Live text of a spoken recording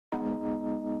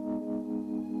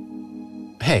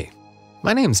Hey,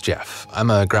 my name's Jeff.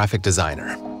 I'm a graphic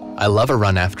designer. I love a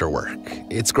run after work.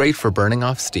 It's great for burning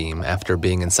off steam after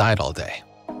being inside all day.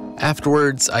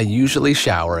 Afterwards, I usually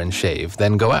shower and shave,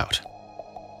 then go out.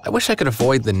 I wish I could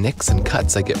avoid the nicks and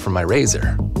cuts I get from my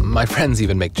razor. My friends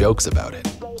even make jokes about it.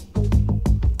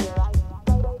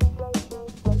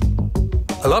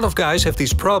 A lot of guys have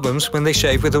these problems when they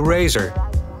shave with a razor.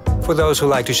 For those who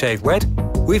like to shave wet,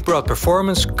 we've brought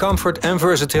performance, comfort and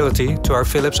versatility to our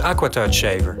Philips AquaTouch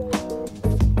shaver.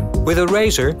 With a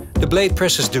razor, the blade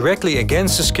presses directly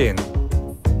against the skin.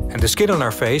 And the skin on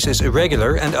our face is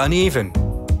irregular and uneven.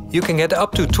 You can get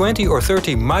up to 20 or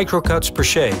 30 microcuts per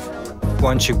shave.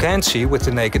 Ones you can't see with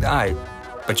the naked eye,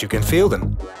 but you can feel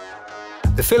them.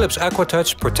 The Philips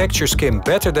AquaTouch protects your skin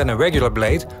better than a regular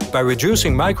blade by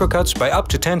reducing microcuts by up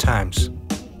to 10 times.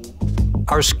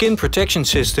 Our skin protection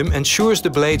system ensures the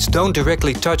blades don't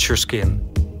directly touch your skin.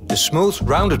 The smooth,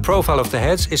 rounded profile of the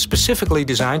heads is specifically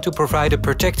designed to provide a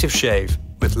protective shave,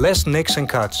 with less nicks and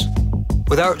cuts.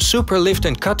 With our Super Lift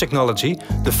and Cut technology,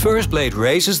 the first blade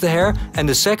raises the hair and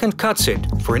the second cuts it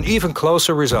for an even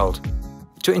closer result.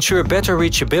 To ensure better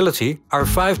reachability, our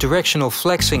 5-directional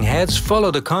flexing heads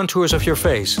follow the contours of your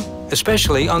face,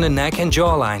 especially on the neck and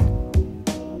jawline.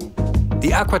 The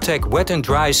AquaTech Wet and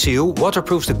Dry Seal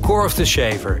waterproofs the core of the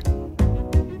shaver.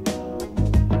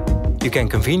 You can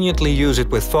conveniently use it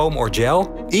with foam or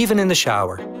gel, even in the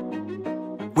shower.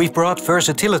 We've brought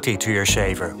versatility to your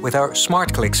shaver with our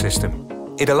Smart Click system.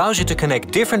 It allows you to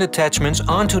connect different attachments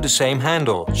onto the same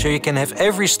handle, so you can have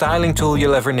every styling tool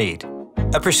you'll ever need.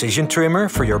 A precision trimmer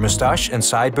for your moustache and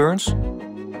sideburns.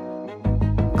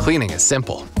 Cleaning is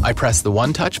simple. I press the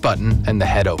one-touch button and the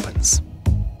head opens.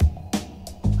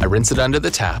 I rinse it under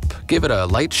the tap, give it a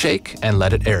light shake, and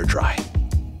let it air dry.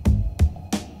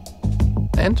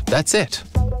 And that's it.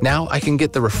 Now I can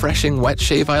get the refreshing wet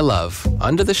shave I love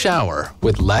under the shower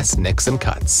with less nicks and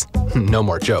cuts. No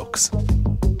more jokes.